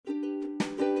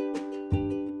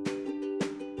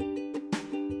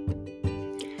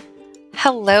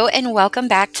Hello and welcome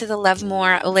back to the Love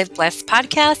More, Live Blessed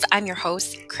podcast. I'm your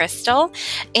host, Crystal,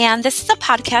 and this is a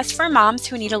podcast for moms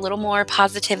who need a little more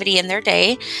positivity in their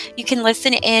day. You can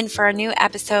listen in for a new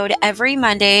episode every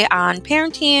Monday on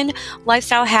parenting,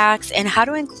 lifestyle hacks, and how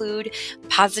to include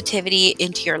positivity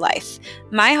into your life.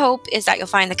 My hope is that you'll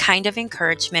find the kind of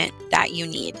encouragement that you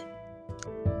need.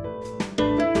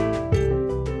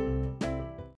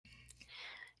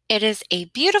 It is a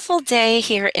beautiful day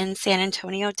here in San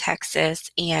Antonio,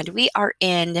 Texas, and we are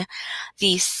in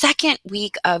the second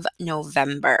week of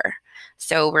November.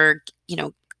 So we're,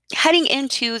 heading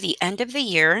into the end of the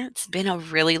year. It's been a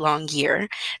really long year.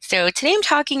 So today I'm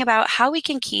talking about how we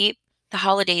can keep the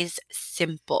holidays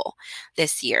simple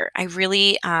this year. I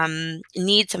really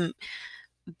need some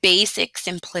basic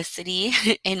simplicity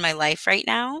in my life right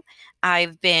now.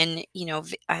 I've been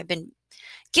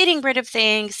getting rid of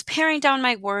things, paring down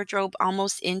my wardrobe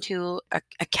almost into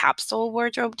a capsule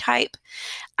wardrobe type.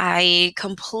 I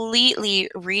completely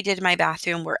redid my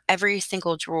bathroom where every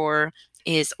single drawer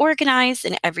is organized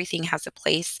and everything has a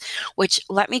place, which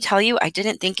let me tell you, I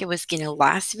didn't think it was going to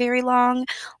last very long,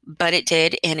 but it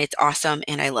did. And it's awesome.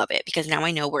 And I love it because now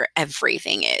I know where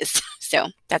everything is. So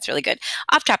that's really good.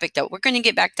 Off topic though, we're going to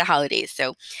get back to holidays.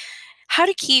 So how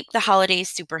to keep the holidays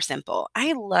super simple.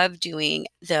 I love doing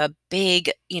the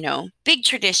big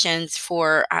traditions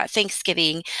for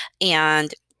Thanksgiving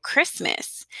and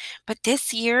Christmas. But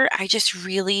this year, I just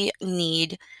really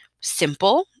need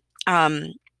simple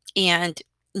and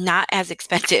not as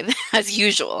expensive as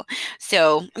usual.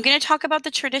 So I'm going to talk about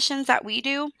the traditions that we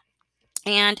do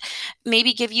and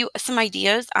maybe give you some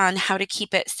ideas on how to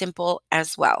keep it simple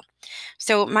as well.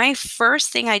 So my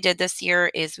first thing I did this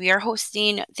year is we are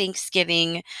hosting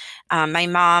Thanksgiving. My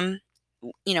mom,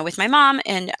 with my mom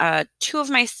and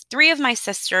three of my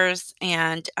sisters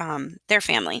and their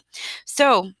family.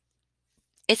 So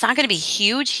it's not going to be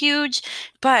huge,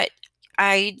 but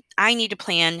I need to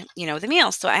plan, the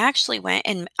meals. So I actually went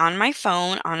and on my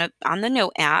phone on the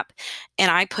note app and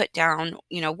I put down,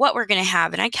 what we're going to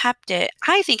have. And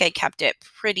I think I kept it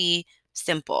pretty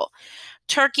simple.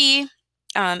 Turkey.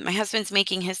 My husband's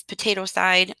making his potato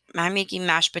side. I'm making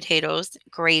mashed potatoes,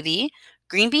 gravy,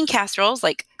 green bean casseroles,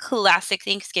 like classic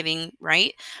Thanksgiving,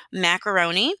 right?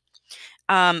 Macaroni,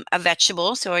 a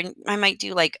vegetable. So I might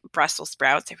do like Brussels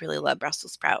sprouts. I really love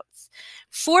Brussels sprouts.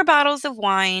 4 bottles of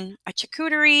wine, a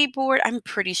charcuterie board. I'm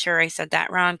pretty sure I said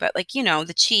that wrong, but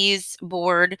the cheese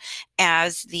board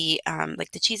as the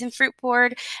the cheese and fruit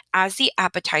board as the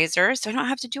appetizer. So I don't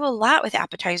have to do a lot with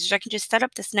appetizers. I can just set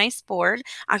up this nice board.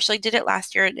 I actually did it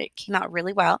last year and it came out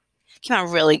really well. Came out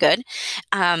really good.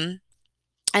 And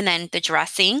then the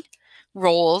dressing,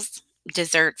 rolls,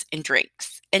 desserts, and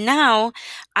drinks. And now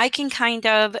I can kind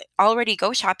of already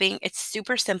go shopping. It's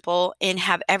super simple and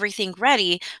have everything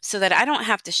ready so that I don't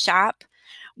have to shop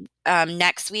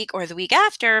next week or the week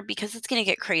after because it's going to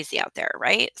get crazy out there,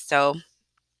 right? So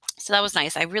that was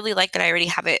nice. I really like that I already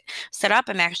have it set up.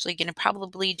 I'm actually going to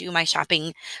probably do my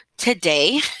shopping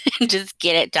today and just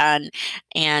get it done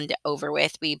and over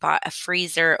with. We bought a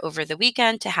freezer over the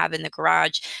weekend to have in the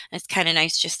garage. And it's kind of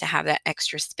nice just to have that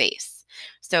extra space.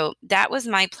 So that was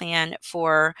my plan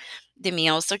for the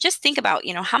meals. So just think about,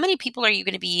 how many people are you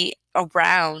going to be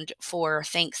around for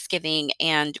Thanksgiving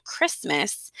and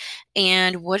Christmas?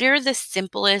 And what are the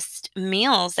simplest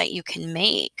meals that you can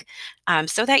make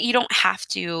so that you don't have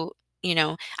to,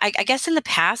 I guess in the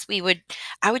past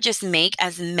I would just make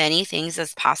as many things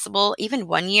as possible. Even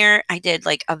one year I did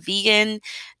like a vegan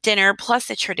dinner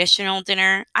plus a traditional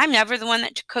dinner. I'm never the one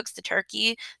that cooks the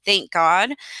turkey, thank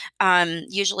God.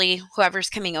 Usually whoever's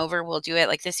coming over will do it.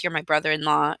 Like this year, my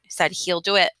brother-in-law said he'll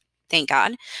do it. Thank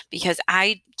God, because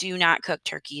I do not cook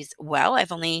turkeys well.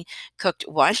 I've only cooked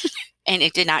one and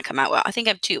it did not come out well. I think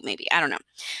I have 2, maybe. I don't know.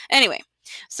 Anyway,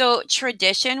 so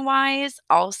tradition wise,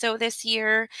 also this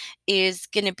year is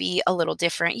going to be a little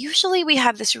different. Usually we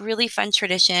have this really fun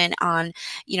tradition on,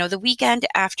 the weekend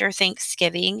after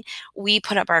Thanksgiving, we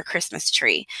put up our Christmas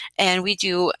tree and we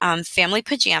do family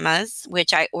pajamas,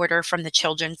 which I order from the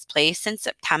Children's Place in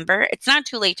September. It's not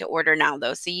too late to order now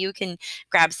though. So you can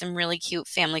grab some really cute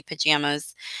family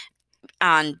pajamas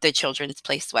on the Children's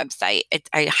Place website.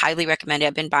 I highly recommend it.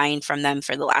 I've been buying from them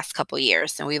for the last couple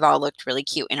years, and we've all looked really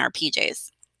cute in our PJs.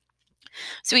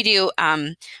 So we do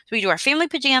our family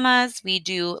pajamas. We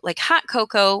do like hot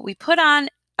cocoa. We put on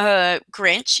a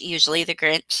Grinch, usually the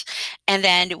Grinch, and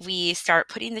then we start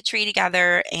putting the tree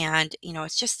together. And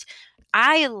it's just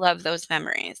I love those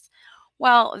memories.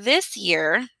 Well, this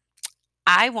year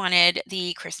I wanted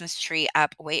the Christmas tree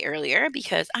up way earlier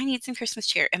because I need some Christmas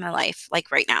cheer in my life,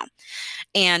 like right now.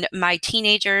 And my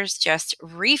teenagers just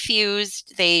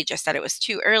refused. They just said it was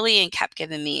too early and kept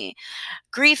giving me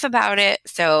grief about it.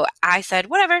 So I said,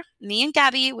 whatever, me and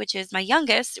Gabby, which is my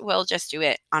youngest, will just do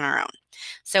it on our own.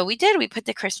 So we did. We put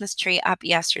the Christmas tree up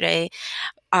yesterday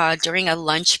during a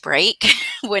lunch break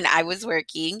when I was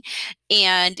working,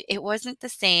 and it wasn't the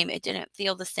same. It didn't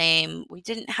feel the same. We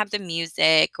didn't have the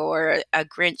music or a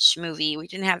Grinch movie. We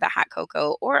didn't have the hot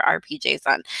cocoa or our PJs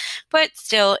on, but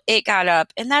still, it got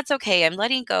up, and that's okay. I'm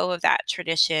letting go of that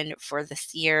tradition for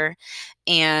this year,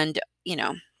 and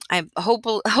I'm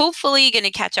hopefully going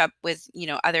to catch up with,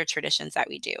 other traditions that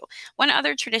we do. One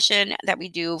other tradition that we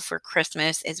do for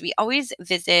Christmas is we always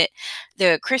visit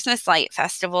the Christmas Light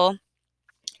Festival,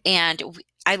 and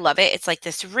I love it. It's like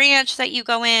this ranch that you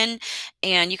go in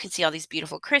and you can see all these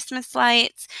beautiful Christmas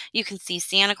lights. You can see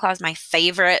Santa Claus, my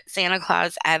favorite Santa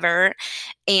Claus ever.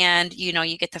 And,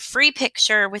 you get the free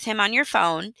picture with him on your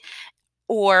phone,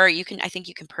 or I think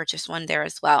you can purchase one there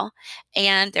as well.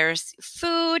 And there's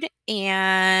food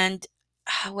and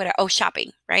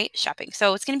shopping, right? Shopping.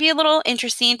 So it's going to be a little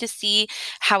interesting to see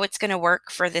how it's going to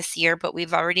work for this year, but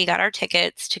we've already got our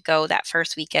tickets to go that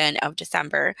first weekend of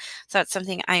December. So that's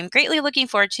something I'm greatly looking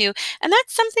forward to. And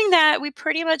that's something that we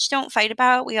pretty much don't fight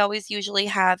about. We always usually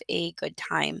have a good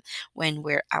time when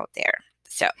we're out there.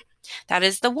 So that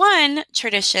is the one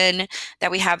tradition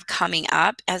that we have coming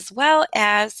up, as well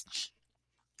as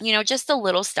just the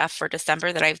little stuff for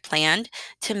December that I've planned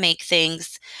to make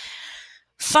things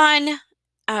fun,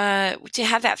 to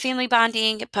have that family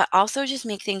bonding, but also just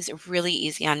make things really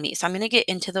easy on me. So I'm going to get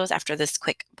into those after this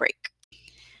quick break.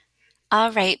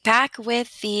 All right, back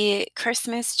with the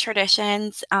Christmas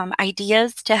traditions,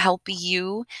 ideas to help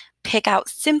you pick out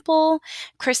simple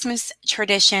Christmas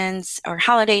traditions or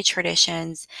holiday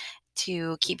traditions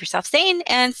to keep yourself sane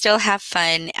and still have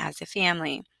fun as a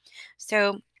family.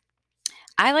 So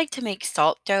I like to make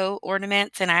salt dough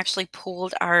ornaments, and I actually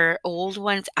pulled our old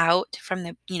ones out from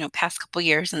the, past couple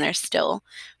years, and they're still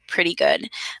pretty good. And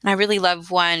I really love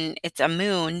one. It's a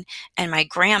moon, and my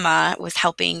grandma was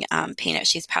helping paint it.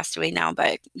 She's passed away now,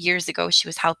 but years ago she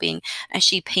was helping, and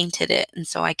she painted it. And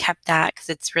so I kept that because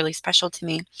it's really special to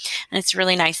me. And it's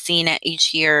really nice seeing it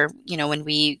each year, when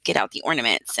we get out the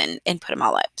ornaments and put them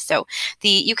all up. So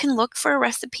you can look for a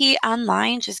recipe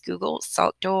online. Just Google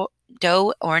salt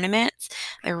dough ornaments.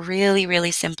 They're really,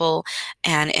 really simple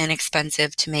and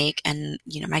inexpensive to make. And,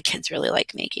 my kids really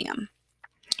like making them.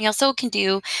 You also can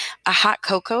do a hot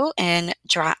cocoa and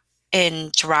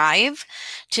drive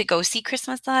to go see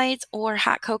Christmas lights, or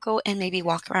hot cocoa and maybe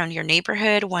walk around your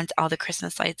neighborhood once all the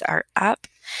Christmas lights are up.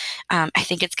 I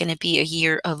think it's going to be a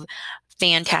year of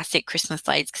fantastic Christmas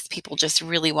lights because people just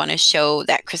really want to show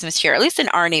that Christmas cheer, at least in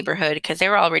our neighborhood, because they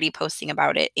were already posting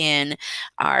about it in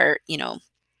our,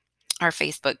 our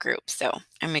Facebook group. So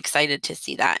I'm excited to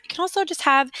see that. You can also just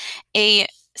have a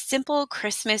simple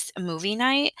Christmas movie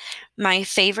night. My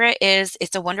favorite is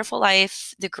It's a Wonderful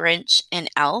Life, The Grinch, and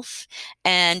Elf.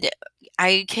 And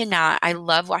I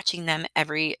love watching them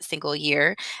every single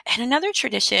year. And another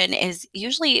tradition is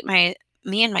usually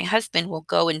me and my husband will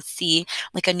go and see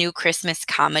like a new Christmas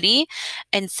comedy.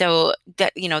 And so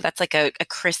that's like a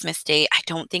Christmas day. I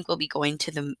don't think we'll be going to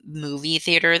the movie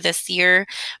theater this year,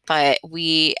 but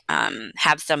we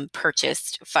have some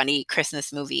purchased funny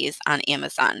Christmas movies on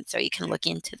Amazon. So you can look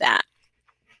into that.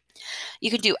 You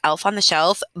can do Elf on the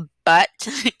Shelf, but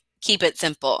keep it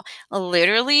simple.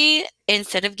 Literally,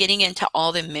 instead of getting into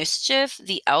all the mischief,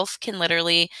 the elf can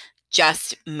literally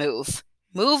just move.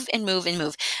 Move and move and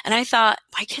move. And I thought,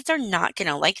 my kids are not going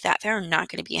to like that. They're not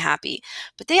going to be happy.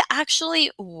 But they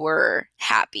actually were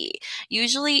happy.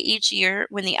 Usually each year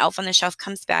when the elf on the shelf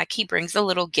comes back, he brings a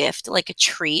little gift, like a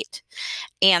treat.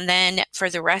 And then for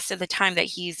the rest of the time that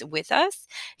he's with us,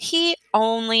 he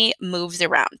only moves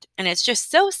around. And it's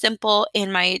just so simple.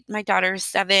 And my daughter is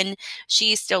 7.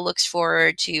 She still looks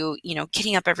forward to,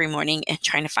 getting up every morning and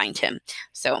trying to find him.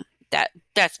 So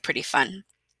that's pretty fun.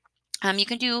 You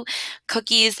can do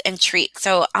cookies and treats.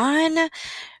 So on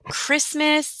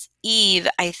Christmas Eve,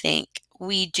 I think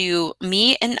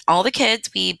me and all the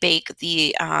kids, we bake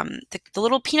the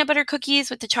little peanut butter cookies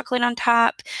with the chocolate on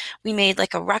top. We made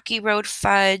like a Rocky Road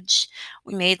fudge.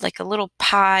 We made like a little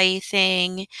pie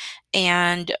thing,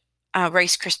 and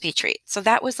Rice Krispie treat. So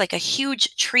that was like a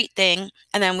huge treat thing.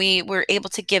 And then we were able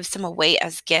to give some away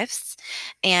as gifts.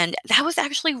 And that was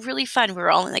actually really fun. We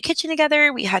were all in the kitchen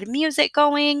together. We had music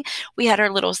going. We had our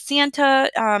little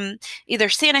Santa, either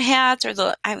Santa hats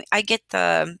or I get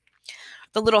the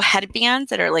the little headbands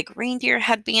that are like reindeer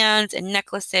headbands and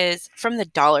necklaces from the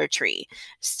Dollar Tree.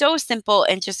 So simple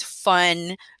and just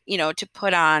fun, to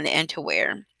put on and to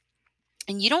wear.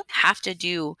 And you don't have to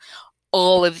do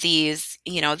all of these,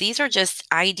 these are just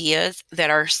ideas that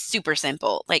are super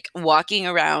simple, like walking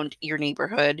around your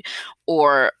neighborhood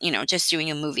or, just doing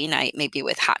a movie night, maybe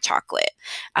with hot chocolate.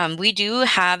 We do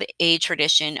have a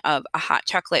tradition of a hot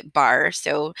chocolate bar.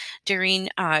 So during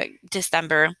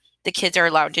December, the kids are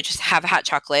allowed to just have hot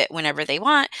chocolate whenever they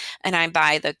want. And I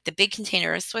buy the big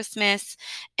container of Swiss Miss,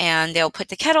 and they'll put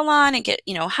the kettle on and get,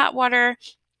 hot water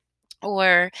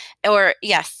or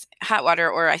yes, hot water,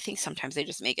 or I think sometimes they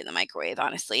just make it in the microwave,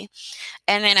 honestly.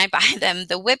 And then I buy them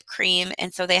the whipped cream,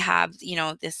 and so they have,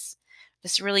 this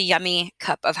really yummy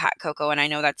cup of hot cocoa. And I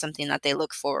know that's something that they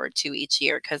look forward to each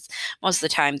year, because most of the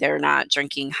time they're not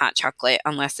drinking hot chocolate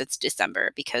unless it's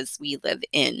December, because we live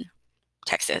in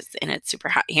Texas and it's super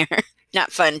hot here.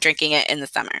 Not fun drinking it in the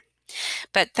summer.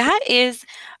 But that is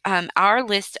our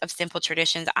list of simple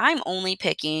traditions. I'm only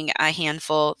picking a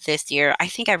handful this year. I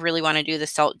think I really want to do the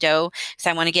salt dough because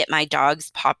I want to get my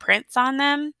dog's paw prints on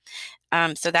them.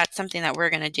 So that's something that we're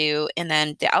going to do. And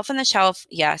then the Elf on the Shelf,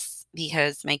 yes,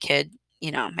 because my kid,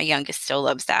 my youngest still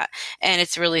loves that. And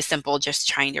it's really simple. Just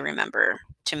trying to remember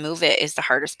to move it is the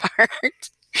hardest part.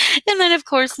 And then, of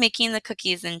course, making the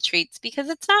cookies and treats, because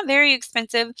it's not very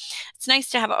expensive. It's nice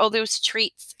to have all those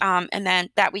treats, and then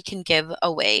that we can give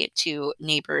away to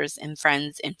neighbors and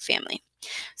friends and family.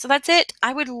 So that's it.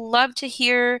 I would love to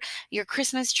hear your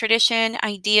Christmas tradition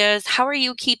ideas. How are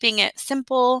you keeping it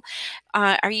simple?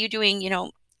 Are you doing,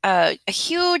 a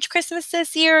huge Christmas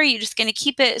this year? Or are you just going to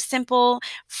keep it simple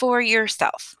for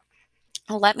yourself?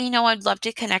 Let me know. I'd love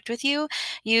to connect with you.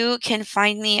 You can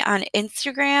find me on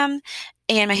Instagram,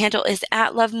 and my handle is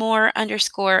at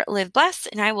lovemore_liveblessed,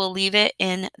 and I will leave it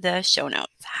in the show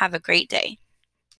notes. Have a great day.